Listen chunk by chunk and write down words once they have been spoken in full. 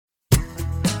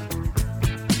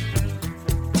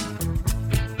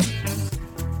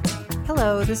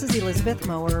Hello, this is Elizabeth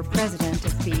Mower, president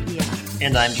of BEI.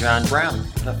 And I'm John Brown,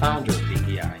 the founder of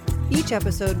BEI. Each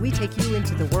episode, we take you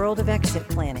into the world of exit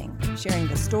planning, sharing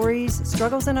the stories,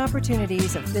 struggles, and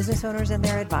opportunities of business owners and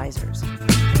their advisors.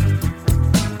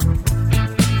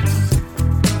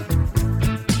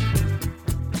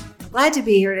 Glad to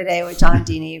be here today with John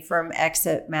Dini from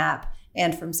ExitMap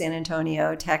and from San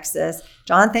Antonio, Texas.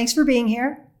 John, thanks for being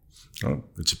here. Oh,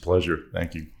 it's a pleasure.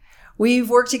 Thank you.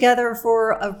 We've worked together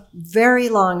for a very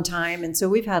long time, and so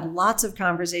we've had lots of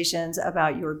conversations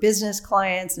about your business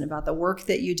clients and about the work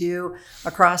that you do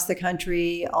across the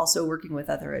country, also working with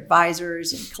other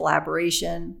advisors and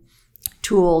collaboration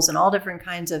tools and all different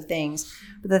kinds of things.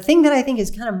 But the thing that I think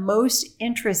is kind of most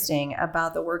interesting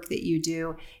about the work that you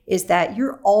do is that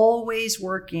you're always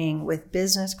working with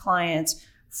business clients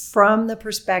from the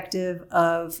perspective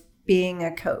of being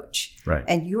a coach. Right.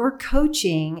 And your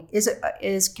coaching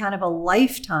is kind of a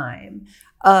lifetime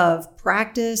of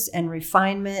practice and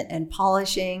refinement and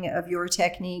polishing of your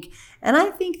technique. And I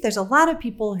think there's a lot of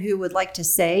people who would like to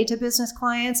say to business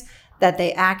clients that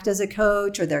they act as a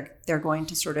coach, or they're going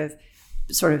to sort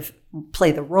of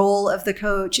play the role of the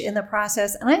coach in the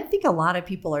process. And I think a lot of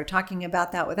people are talking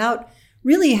about that without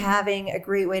really having a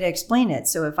great way to explain it.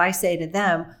 So if I say to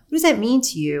them, what does that mean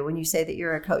to you when you say that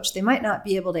you're a coach? They might not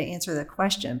be able to answer the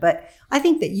question, but I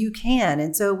think that you can.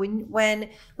 And so when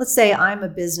let's say I'm a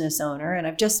business owner and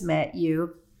I've just met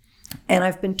you and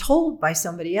I've been told by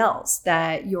somebody else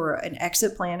that you're an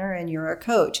exit planner and you're a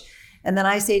coach. And then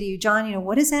I say to you, John,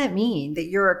 what does that mean that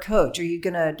you're a coach? Are you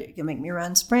gonna make me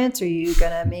run sprints? Are you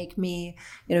gonna make me,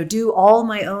 do all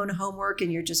my own homework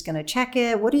and you're just gonna check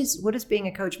it? What does being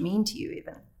a coach mean to you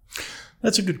even?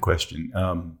 That's a good question.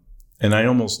 And I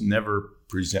almost never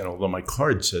present, although my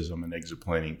card says I'm an exit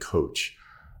planning coach,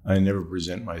 I never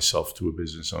present myself to a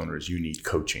business owner as you need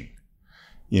coaching.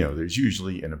 There's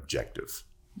usually an objective.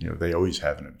 They always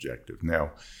have an objective.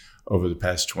 Now, over the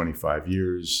past 25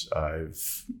 years,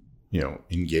 I've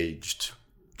engaged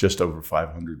just over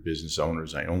 500 business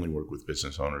owners. I only work with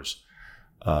business owners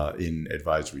in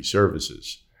advisory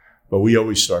services. But we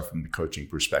always start from the coaching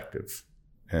perspective.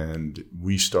 And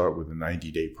we start with a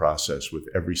 90-day process with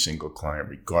every single client,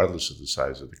 regardless of the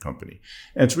size of the company.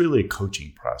 And it's really a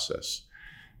coaching process.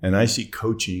 And I see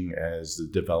coaching as the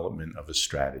development of a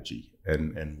strategy.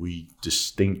 And we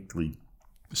distinctly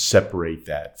separate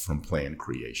that from plan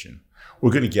creation.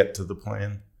 We're going to get to the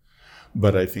plan.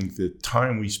 But I think the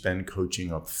time we spend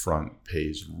coaching up front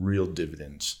pays real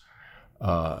dividends.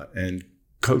 And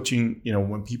coaching,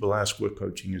 when people ask what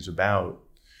coaching is about,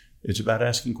 it's about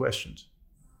asking questions.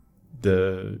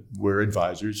 We're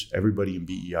advisors. Everybody in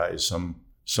BEI is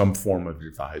some form of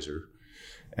advisor.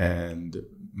 And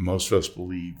most of us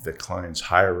believe that clients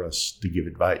hire us to give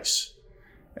advice.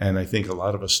 And I think a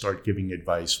lot of us start giving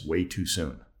advice way too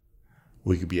soon.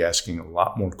 We could be asking a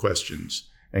lot more questions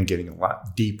and getting a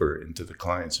lot deeper into the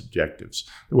client's objectives.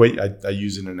 The way I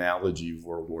use an analogy of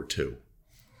World War II.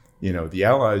 The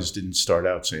Allies didn't start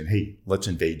out saying, hey, let's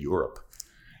invade Europe.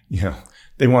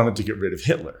 They wanted to get rid of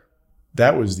Hitler.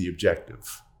 That was the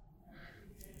objective.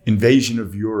 Invasion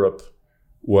of Europe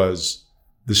was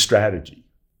the strategy.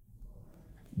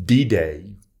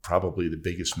 D-Day, probably the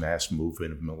biggest mass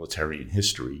movement of military in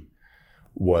history,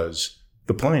 was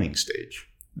the planning stage.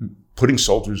 Putting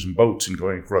soldiers in boats and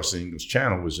going across the English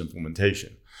Channel was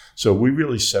implementation. So we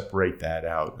really separate that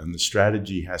out, and the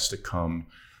strategy has to come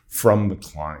from the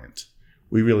client.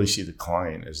 We really see the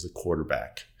client as the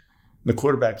quarterback. The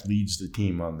quarterback leads the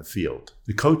team on the field.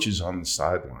 The coach is on the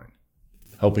sideline,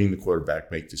 helping the quarterback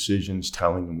make decisions,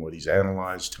 telling him what he's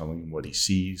analyzed, telling him what he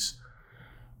sees.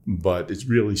 But it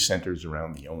really centers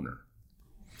around the owner.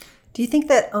 Do you think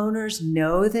that owners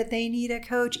know that they need a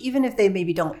coach, even if they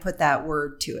maybe don't put that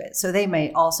word to it? So they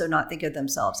may also not think of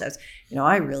themselves as,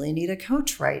 I really need a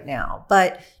coach right now.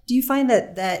 But do you find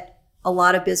that a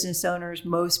lot of business owners,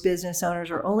 most business owners,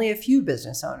 or only a few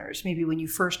business owners, maybe when you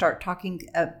first start talking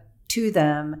to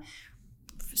them,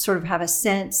 sort of have a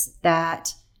sense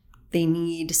that they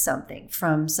need something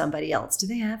from somebody else? Do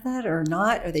they have that or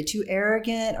not? Are they too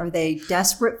arrogant? Are they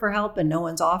desperate for help and no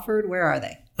one's offered? Where are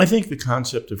they? I think the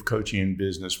concept of coaching in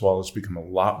business, while it's become a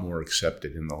lot more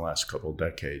accepted in the last couple of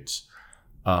decades,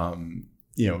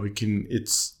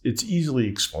 it's easily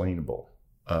explainable.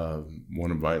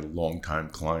 One of my longtime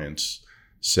clients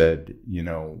said,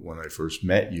 when I first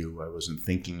met you, I wasn't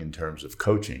thinking in terms of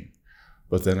coaching.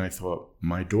 But then I thought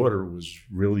my daughter was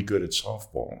really good at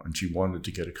softball and she wanted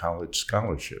to get a college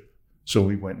scholarship. So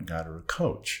we went and got her a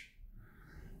coach.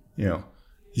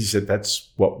 He said,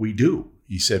 that's what we do.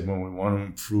 He said, when we want to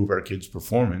improve our kids'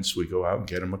 performance, we go out and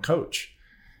get them a coach.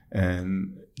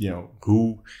 And,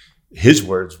 who his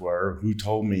words were, who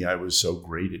told me I was so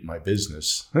great at my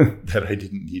business that I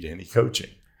didn't need any coaching?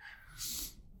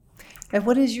 And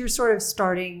what is your sort of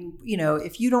starting,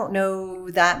 if you don't know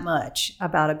that much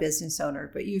about a business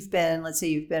owner, but let's say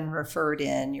you've been referred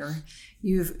in,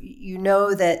 you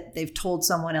know that they've told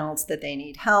someone else that they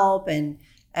need help, and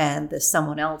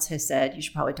someone else has said you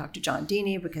should probably talk to John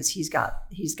Dini because he's got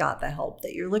the help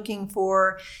that you're looking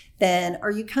for. Then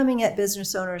are you coming at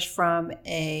business owners from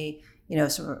a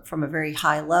very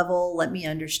high level, let me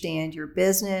understand your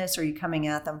business? Or are you coming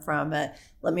at them from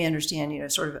let me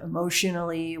understand, sort of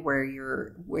emotionally where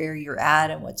you're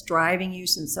at and what's driving you,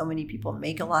 since so many people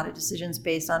make a lot of decisions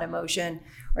based on emotion?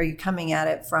 Are you coming at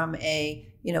it from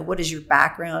what has your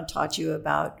background taught you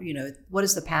about, what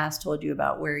has the past told you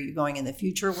about where you're going in the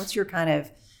future? What's your kind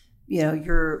of,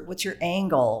 what's your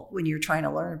angle when you're trying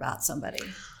to learn about somebody?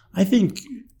 I think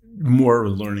more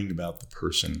learning about the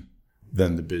person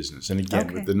than the business. And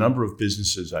again, with the number of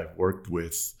businesses I've worked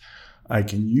with, I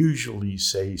can usually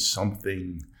say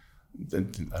something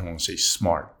that, I don't want to say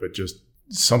smart, but just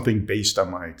something based on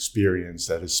my experience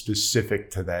that is specific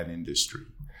to that industry.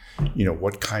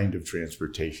 What kind of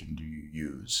transportation do you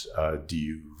use? Do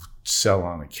you sell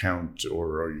on account,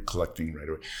 or are you collecting right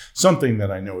away? Something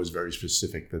that I know is very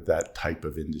specific to that type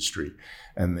of industry.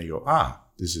 And they go,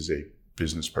 this is a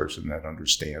business person that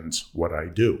understands what I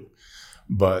do.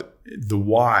 But the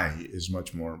why is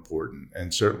much more important.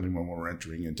 And certainly when we're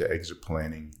entering into exit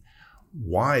planning,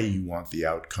 why you want the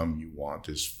outcome you want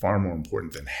is far more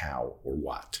important than how or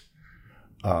what.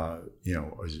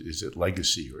 Is it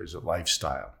legacy or is it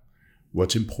lifestyle?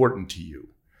 What's important to you?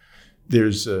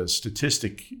 There's a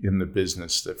statistic in the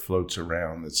business that floats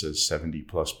around that says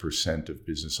 70+% of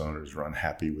business owners are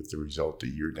unhappy with the result a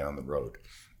year down the road.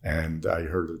 And I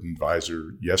heard an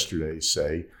advisor yesterday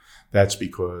say that's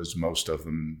because most of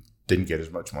them didn't get as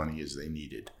much money as they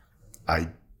needed. I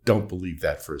don't believe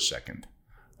that for a second.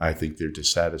 I think they're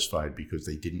dissatisfied because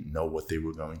they didn't know what they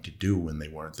were going to do when they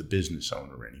weren't the business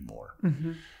owner anymore.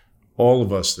 Mm-hmm. All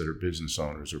of us that are business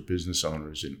owners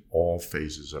in all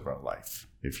phases of our life.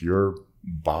 If you're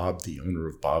Bob, the owner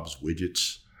of Bob's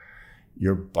Widgets,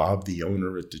 you're Bob, the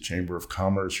owner at the Chamber of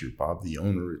Commerce, you're Bob, the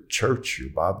owner at church, you're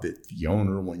Bob, the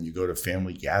owner when you go to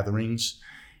family gatherings,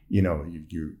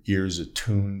 your ears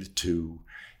attuned to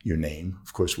your name.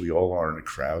 Of course, we all are in a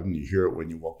crowd, and you hear it when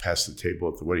you walk past the table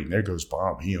at the wedding. There goes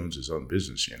Bob. He owns his own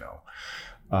business,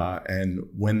 And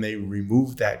when they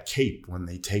remove that cape, when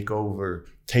they take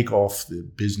off the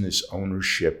business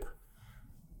ownership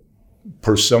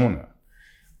persona,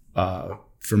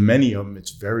 for many of them,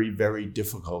 it's very, very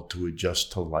difficult to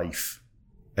adjust to life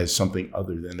as something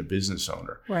other than a business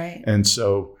owner. Right. And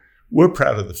so we're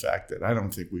proud of the fact that I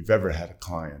don't think we've ever had a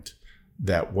client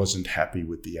that wasn't happy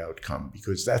with the outcome,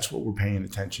 because that's what we're paying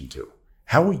attention to.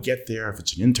 How we get there, if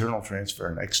it's an internal transfer,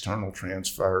 an external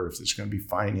transfer, if there's going to be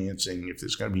financing, if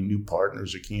there's going to be new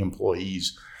partners or key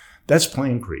employees, that's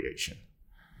plan creation.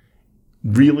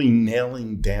 Really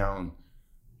nailing down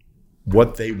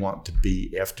what they want to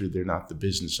be after they're not the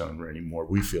business owner anymore,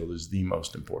 we feel is the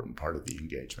most important part of the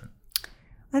engagement.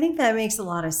 I think that makes a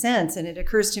lot of sense. And it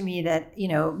occurs to me that,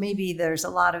 maybe there's a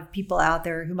lot of people out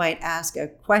there who might ask a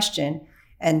question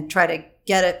and try to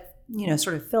get it,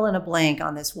 sort of fill in a blank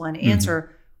on this one answer.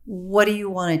 Mm-hmm. What do you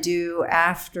want to do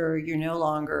after you're no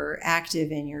longer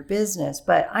active in your business?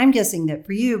 But I'm guessing that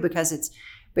for you, because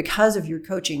of your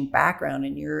coaching background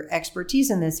and your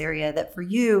expertise in this area, that for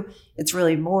you, it's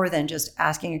really more than just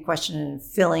asking a question and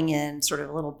filling in sort of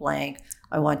a little blank.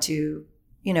 I want to,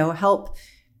 help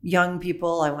young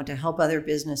people. I want to help other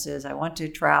businesses. I want to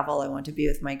travel. I want to be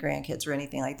with my grandkids or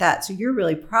anything like that. So you're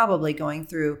really probably going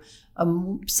through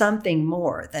something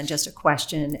more than just a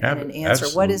question and an answer.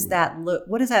 Absolutely. What does that look?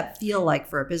 What does that feel like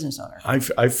for a business owner?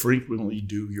 I frequently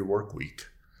do your work week.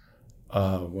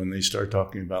 When they start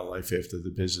talking about life after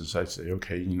the business, I say,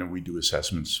 okay, we do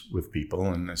assessments with people,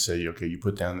 and I say, okay, you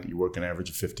put down that you work an average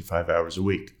of 55 hours a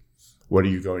week. What are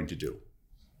you going to do?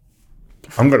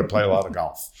 I'm going to play a lot of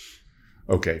golf.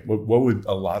 Okay, what would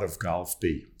a lot of golf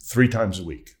be? 3 times a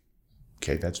week.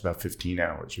 Okay, that's about 15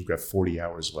 hours. We've got 40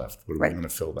 hours left. What are we going to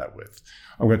fill that with?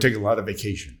 I'm going to take a lot of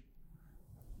vacation.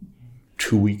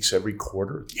 2 weeks every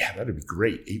quarter? Yeah, that'd be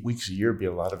great. 8 weeks a year would be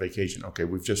a lot of vacation. Okay,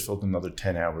 we've just filled another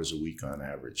 10 hours a week on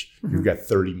average. Mm-hmm. You've got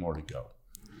 30 more to go.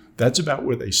 That's about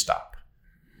where they stop,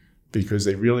 because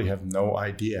they really have no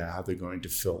idea how they're going to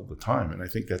fill the time. And I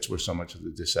think that's where so much of the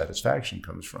dissatisfaction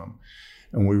comes from.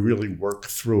 And we really work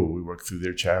through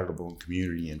their charitable and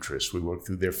community interests. We work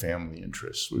through their family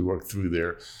interests. We work through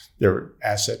their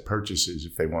asset purchases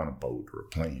if they want a boat or a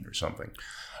plane or something.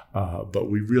 But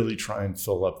we really try and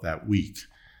fill up that week.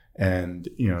 and,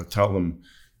 tell them,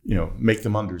 make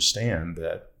them understand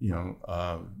that,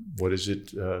 what is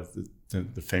it,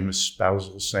 the famous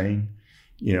spousal saying,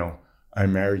 I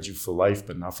married you for life,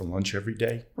 but not for lunch every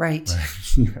day. Right.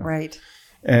 Right.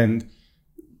 And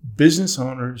business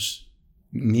owners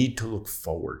need to look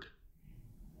forward.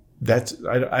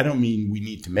 I don't mean we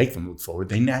need to make them look forward.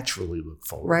 They naturally look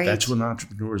forward. Right. That's what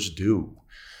entrepreneurs do.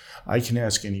 I can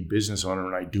ask any business owner,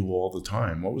 and I do all the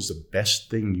time, what was the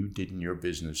best thing you did in your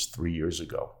business 3 years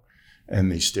ago?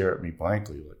 And they stare at me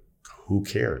blankly like, who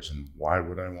cares? And why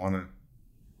would I want to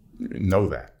know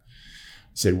that?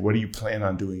 Say, what do you plan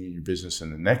on doing in your business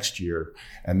in the next year?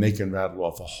 And they can rattle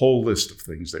off a whole list of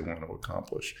things they want to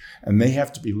accomplish. And they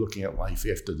have to be looking at life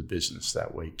after the business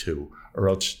that way too, or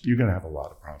else you're going to have a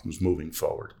lot of problems moving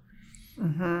forward.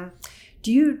 Mm-hmm.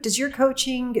 Does your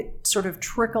coaching sort of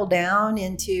trickle down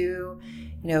into,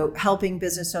 helping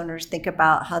business owners think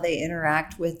about how they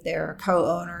interact with their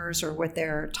co-owners or with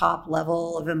their top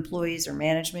level of employees or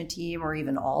management team, or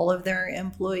even all of their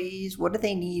employees? What do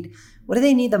they need? What do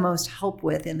they need the most help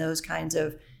with in those kinds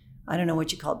of, I don't know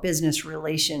what you call it, business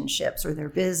relationships or their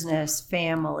business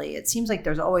family? It seems like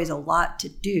there's always a lot to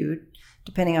do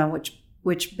depending on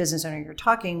which business owner you're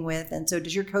talking with. And so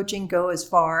does your coaching go as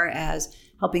far as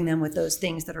helping them with those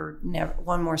things that are never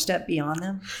one more step beyond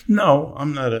them? No,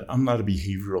 I'm not a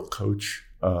behavioral coach.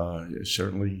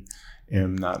 Certainly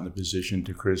am not in the position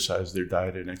to criticize their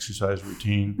diet and exercise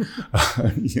routine.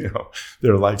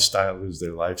 Their lifestyle is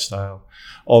their lifestyle.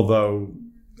 Although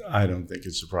I don't think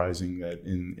it's surprising that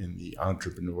in the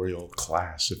entrepreneurial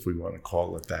class, if we want to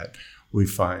call it that, we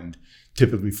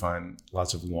typically find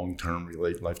lots of long-term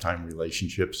lifetime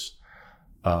relationships.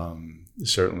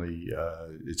 Certainly,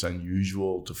 it's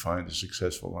unusual to find a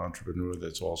successful entrepreneur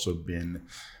that's also been,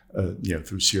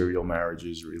 through serial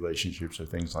marriages or relationships or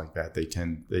things like that. They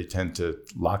tend to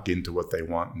lock into what they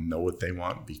want and know what they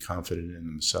want, and be confident in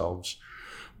themselves.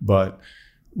 But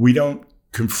we don't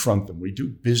confront them. We do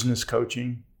business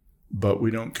coaching, but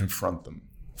we don't confront them.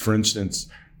 For instance,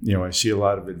 I see a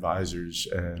lot of advisors,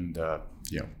 and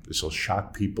this will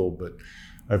shock people, but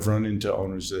I've run into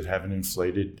owners that have an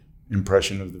inflated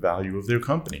impression of the value of their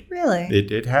company. Really?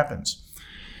 It happens.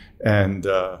 And,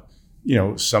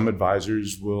 some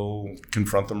advisors will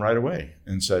confront them right away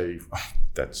and say,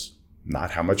 that's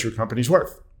not how much your company's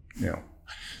worth.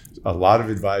 A lot of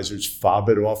advisors fob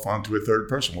it off onto a third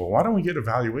person. Well, why don't we get a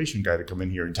valuation guy to come in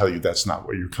here and tell you that's not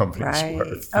what your company's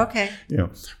worth? Okay.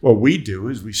 What we do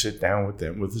is we sit down with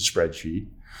them with a spreadsheet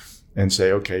and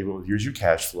say, okay, well, here's your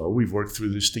cash flow. We've worked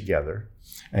through this together.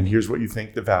 And here's what you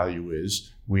think the value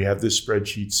is. We have this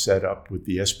spreadsheet set up with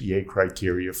the SBA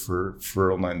criteria for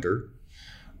a lender.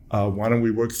 Why don't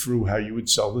we work through how you would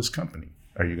sell this company?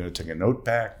 Are you going to take a note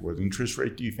back? What interest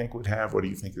rate do you think would have? What do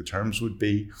you think the terms would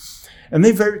be? And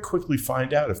they very quickly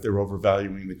find out if they're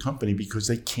overvaluing the company because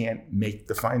they can't make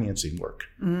the financing work.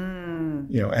 And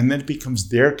then it becomes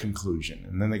their conclusion.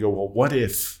 And then they go, well, what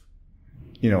if,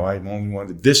 I only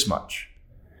wanted this much?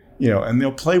 And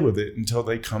they'll play with it until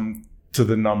they come to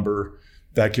the number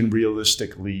that can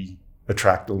realistically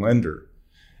attract a lender.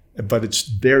 But it's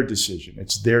their decision.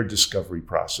 It's their discovery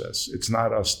process. It's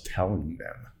not us telling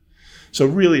them. So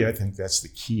really, I think that's the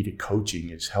key to coaching,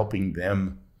 is helping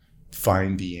them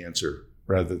find the answer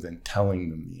rather than telling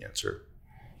them the answer.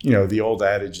 The old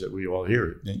adage that we all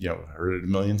hear, heard it a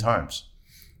million times.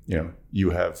 You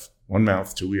have one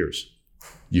mouth, two ears.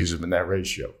 Use them in that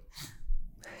ratio.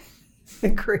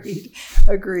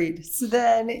 Agreed. So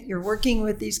then you're working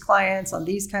with these clients on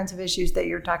these kinds of issues that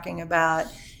you're talking about.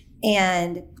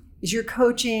 And is your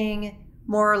coaching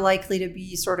more likely to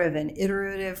be sort of an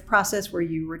iterative process where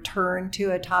you return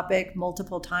to a topic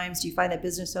multiple times? Do you find that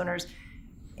business owners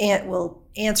will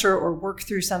answer or work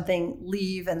through something,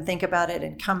 leave and think about it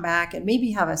and come back and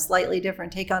maybe have a slightly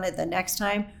different take on it the next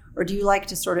time? Or do you like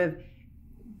to sort of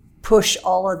push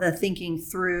all of the thinking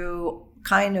through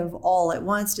kind of all at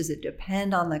once? Does it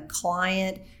depend on the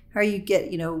client? How you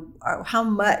get, how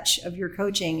much of your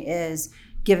coaching is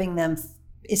giving them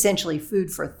essentially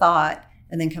food for thought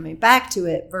and then coming back to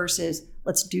it versus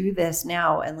let's do this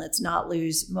now and let's not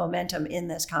lose momentum in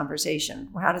this conversation?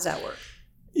 How does that work?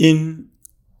 In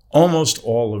almost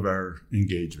all of our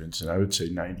engagements, and I would say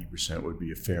 90% would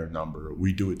be a fair number,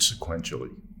 we do it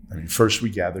sequentially. First we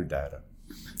gather data,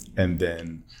 and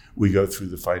then we go through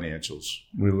the financials.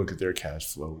 We look at their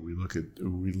cash flow. We look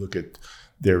at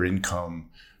their income.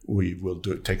 We will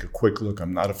take a quick look.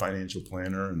 I'm not a financial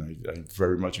planner, and I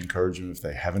very much encourage them, if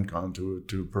they haven't gone to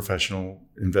a professional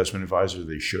investment advisor,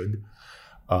 they should.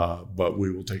 But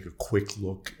we will take a quick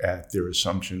look at their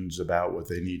assumptions about what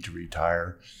they need to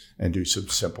retire and do some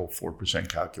simple 4%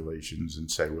 calculations and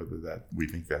say whether that we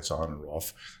think that's on or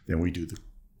off. Then we do the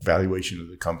valuation of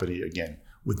the company, again,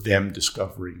 with them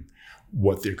discovering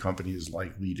what their company is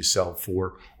likely to sell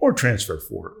for or transfer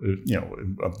for.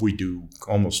 We do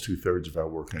almost 2/3 of our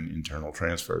work in internal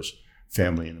transfers,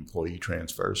 family and employee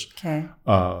transfers. Okay.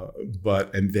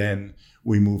 And then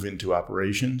we move into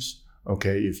operations.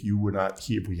 Okay, if you were not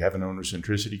here, we have an owner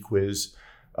centricity quiz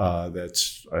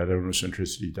that's at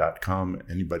ownercentricity.com.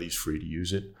 Anybody's free to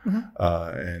use it.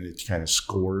 And it kind of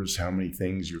scores how many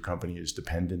things your company is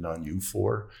dependent on you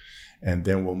for. And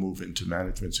then we'll move into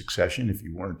management succession. If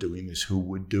you weren't doing this, who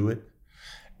would do it?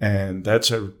 And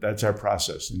that's our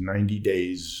process. In 90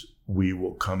 days, we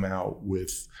will come out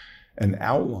with an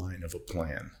outline of a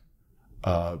plan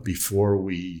before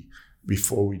we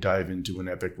dive into an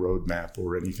epic roadmap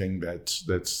or anything that's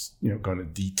going to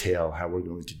detail how we're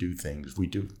going to do things. We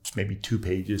do maybe 2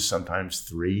 pages, sometimes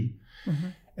 3,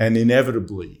 and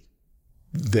inevitably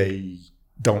they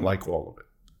don't like all of it.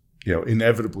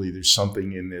 Inevitably there's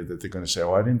something in there that they're going to say,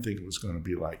 "Oh, I didn't think it was going to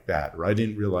be like that," or "I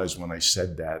didn't realize when I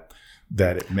said that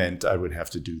it meant I would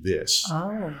have to do this."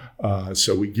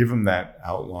 So we give them that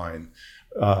outline.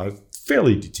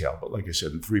 Fairly detailed, but like I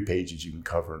said, in 3 pages, you can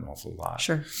cover an awful lot.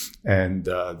 Sure. And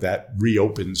that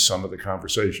reopens some of the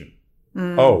conversation.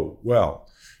 Oh, well,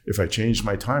 if I changed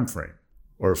my time frame,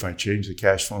 or if I changed the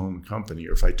cash flow in the company,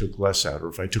 or if I took less out, or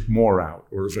if I took more out,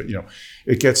 or if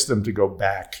it gets them to go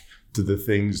back to the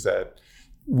things that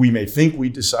we may think we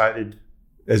decided,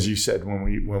 as you said, when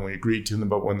we agreed to them,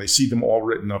 but when they see them all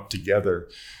written up together,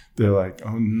 they're like,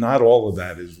 "Oh, not all of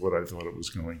that is what I thought it was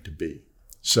going to be."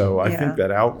 So I think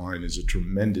that outline is a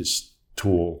tremendous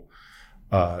tool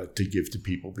to give to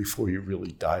people before you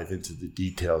really dive into the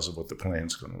details of what the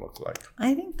plan's going to look like.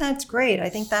 I think that's great. I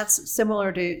think that's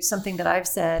similar to something that I've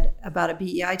said about a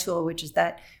BEI tool, which is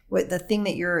that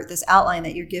this outline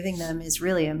that you're giving them is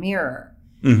really a mirror.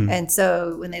 And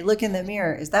so when they look in the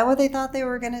mirror, is that what they thought they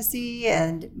were going to see?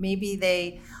 And maybe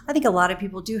I think a lot of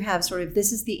people do have sort of,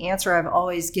 this is the answer I've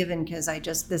always given because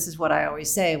this is what I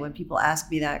always say when people ask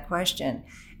me that question.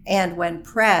 And when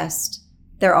pressed,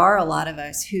 there are a lot of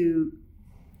us who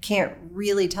can't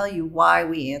really tell you why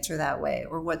we answer that way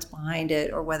or what's behind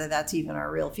it or whether that's even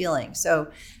our real feeling.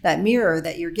 So that mirror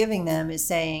that you're giving them is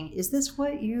saying, is this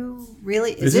what you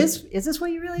really, is this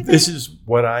what you really think? This is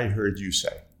what I heard you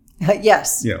say.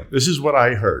 Yes. This is what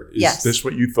I heard. Is this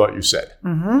what you thought you said?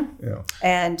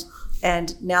 And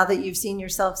now that you've seen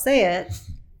yourself say it,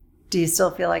 do you still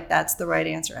feel like that's the right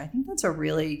answer? I think that's a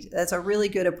really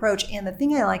good approach. And the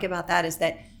thing I like about that is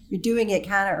that you're doing it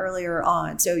kind of earlier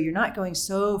on. So you're not going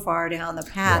so far down the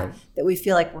path that we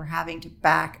feel like we're having to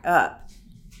back up.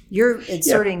 You're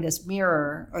inserting this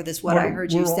mirror or this I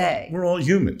heard you say. We're all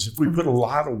humans. If we put a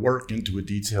lot of work into a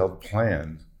detailed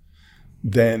plan,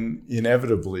 then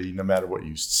inevitably, no matter what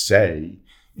you say,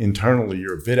 internally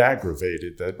you're a bit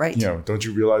aggravated that, don't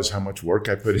you realize how much work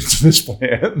I put into this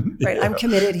plan? Right, I'm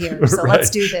committed here, so let's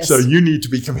do this. So you need to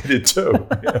be committed too.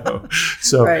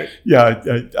 So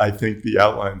I think the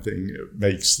outline thing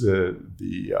makes the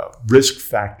risk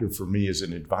factor for me as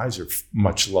an advisor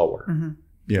much lower.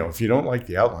 If you don't like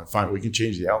the outline, fine, we can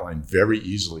change the outline very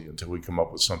easily until we come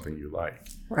up with something you like.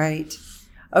 Right.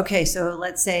 Okay, so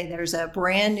let's say there's a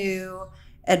brand new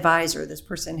advisor.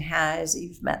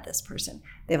 You've met this person.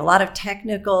 They have a lot of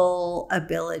technical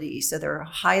ability, so they're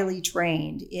highly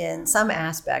trained in some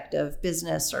aspect of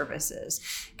business services.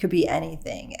 Could be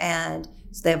anything. And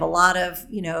so they have a lot of,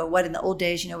 what in the old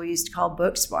days, we used to call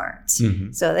book smarts.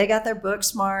 So they got their book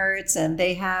smarts and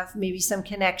they have maybe some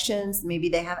connections. Maybe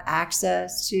they have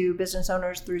access to business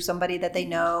owners through somebody that they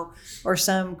know or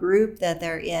some group that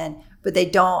they're in, but they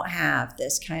don't have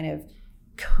this kind of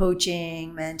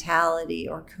coaching mentality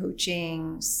or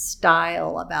coaching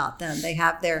style about them. They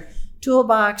have their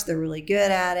toolbox, they're really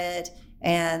good at it,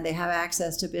 and they have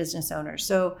access to business owners.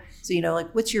 So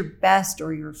what's your best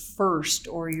or your first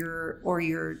or your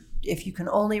if you can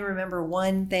only remember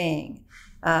one thing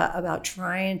about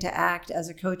trying to act as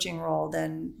a coaching role,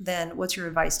 then what's your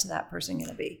advice to that person going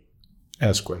to be?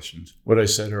 Ask questions. What I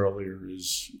said earlier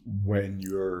is when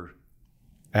you're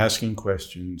asking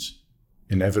questions,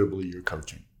 inevitably you're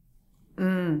coaching.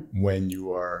 When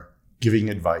you are giving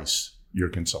advice, you're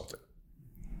consulting.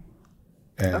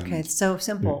 It's so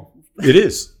simple. It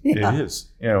is. It is.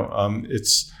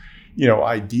 It's,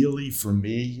 ideally for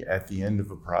me at the end of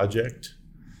a project,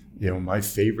 my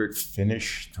favorite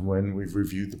finish to when we've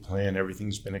reviewed the plan,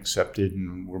 everything's been accepted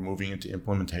and we're moving into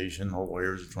implementation, the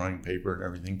lawyers are drawing paper and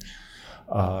everything.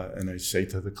 And I say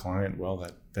to the client, well,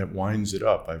 that winds it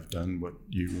up. I've done what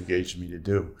you engaged me to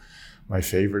do. My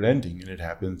favorite ending, and it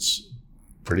happens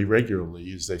pretty regularly,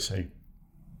 is they say,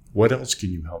 what else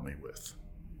can you help me with?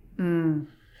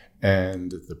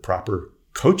 And the proper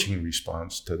coaching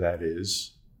response to that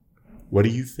is, what do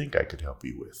you think I could help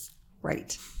you with?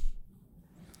 Right.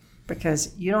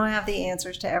 Because you don't have the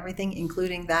answers to everything,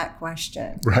 including that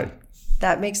question. Right.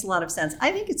 That makes a lot of sense.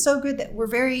 I think it's so good that we're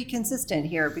very consistent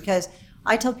here, because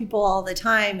I tell people all the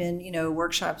time in,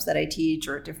 workshops that I teach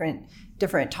or different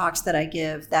talks that I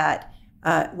give that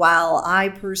while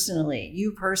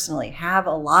you personally have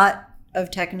a lot of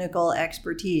technical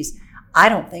expertise, I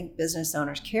don't think business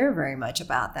owners care very much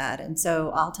about that. And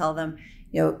so I'll tell them,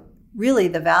 really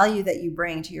the value that you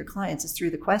bring to your clients is through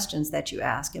the questions that you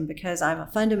ask. And because I'm a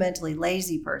fundamentally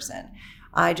lazy person,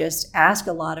 I just ask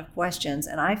a lot of questions,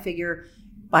 and I figure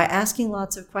by asking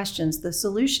lots of questions, the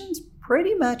solutions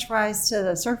pretty much rise to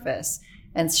the surface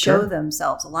and show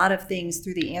themselves. A lot of things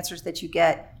through the answers that you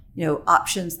get,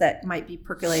 options that might be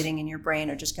percolating in your brain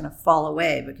are just going to fall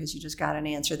away because you just got an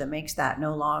answer that makes that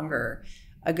no longer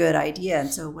a good idea.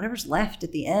 And so whatever's left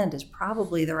at the end is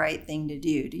probably the right thing to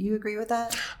do. Do you agree with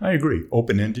that? I agree.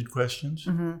 Open-ended questions.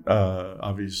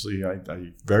 Obviously,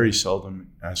 I very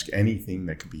seldom ask anything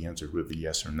that can be answered with a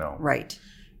yes or no. Right.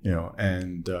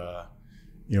 And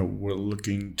we're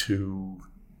looking to,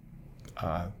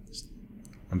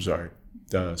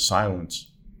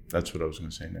 silence. That's what I was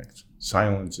going to say next.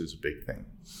 Silence is a big thing.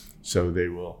 So they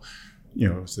will,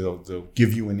 they'll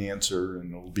give you an answer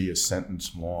and it'll be a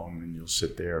sentence long, and you'll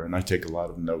sit there, and I take a lot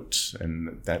of notes,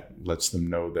 and that lets them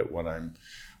know that what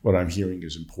I'm hearing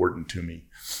is important to me,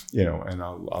 and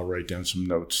I'll write down some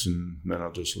notes, and then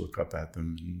I'll just look up at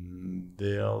them, and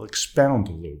they'll expound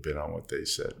a little bit on what they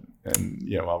said, and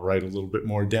I'll write a little bit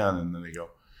more down, and then they go,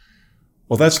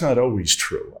 well, that's not always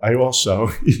true. I also,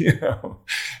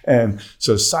 and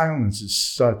so silence is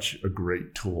such a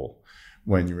great tool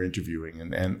when you're interviewing,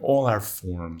 and all our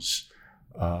forms,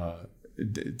 I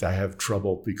have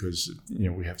trouble because,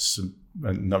 we have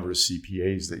a number of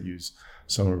CPAs that use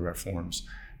some of our forms,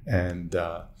 and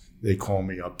they call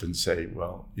me up and say,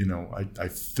 well, I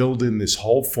filled in this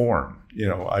whole form,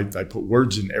 I put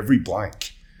words in every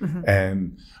blank,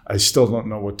 and I still don't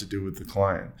know what to do with the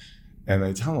client. And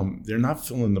I tell them, they're not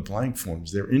fill in the blank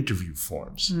forms, they're interview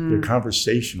forms, they're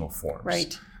conversational forms.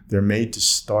 Right. They're made to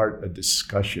start a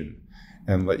discussion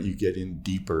and let you get in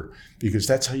deeper, because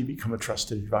that's how you become a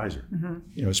trusted advisor,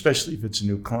 especially if it's a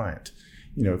new client.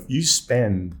 If you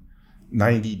spend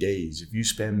 90 days, if you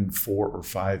spend 4 or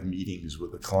 5 meetings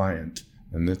with a client,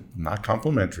 and they're not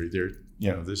complimentary,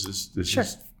 this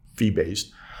is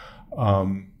fee-based,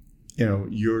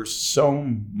 you're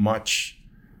so much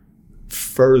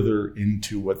further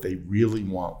into what they really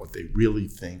want, what they really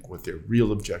think, what their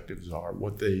real objectives are,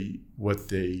 what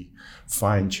they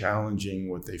find challenging,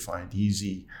 what they find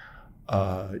easy.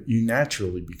 You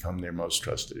naturally become their most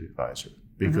trusted advisor,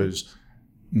 because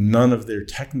none of their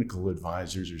technical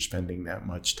advisors are spending that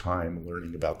much time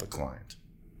learning about the client.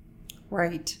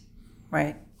 Right.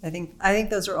 I think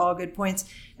those are all good points.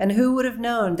 And who would have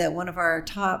known that one of our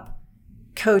top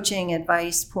coaching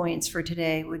advice points for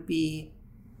today would be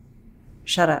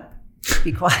shut up,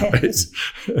 be quiet.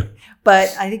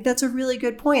 But I think that's a really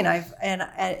good point. And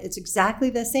it's exactly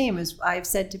the same as I've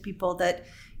said to people, that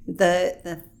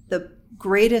the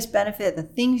greatest benefit, the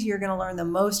things you're going to learn the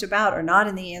most about, are not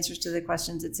in the answers to the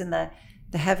questions. It's in the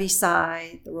heavy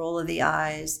sigh, the roll of the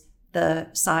eyes, the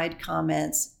side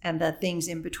comments, and the things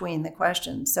in between the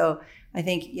questions. So I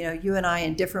think, you and I,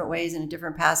 in different ways and in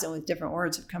different paths and with different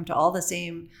words, have come to all the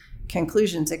same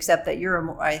conclusions, except that you're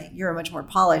a much more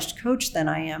polished coach than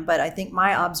I am. But I think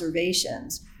my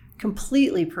observations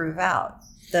completely prove out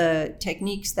the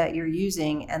techniques that you're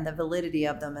using and the validity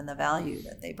of them and the value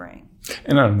that they bring.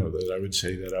 And I don't know that I would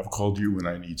say that. I've called you when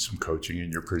I need some coaching,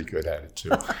 and you're pretty good at it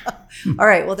too. All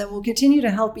right. Well, then we'll continue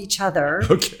to help each other.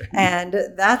 Okay. And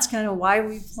that's kind of why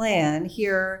we plan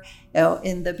here,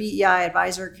 in the BEI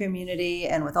advisor community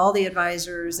and with all the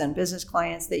advisors and business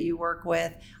clients that you work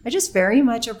with. I just very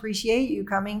much appreciate you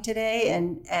coming today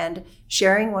and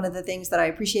sharing. One of the things that I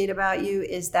appreciate about you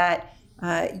is that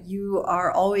you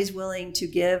are always willing to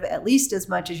give at least as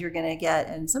much as you're going to get,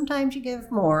 and sometimes you give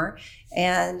more.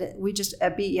 And we just,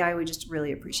 at BEI, we just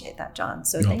really appreciate that, John.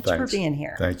 So thanks for being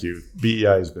here. Thank you.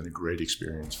 BEI has been a great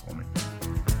experience for me.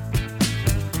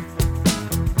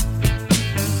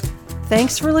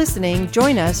 Thanks for listening.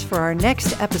 Join us for our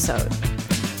next episode.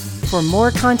 For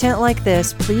more content like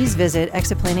this, please visit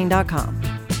exitplanning.com.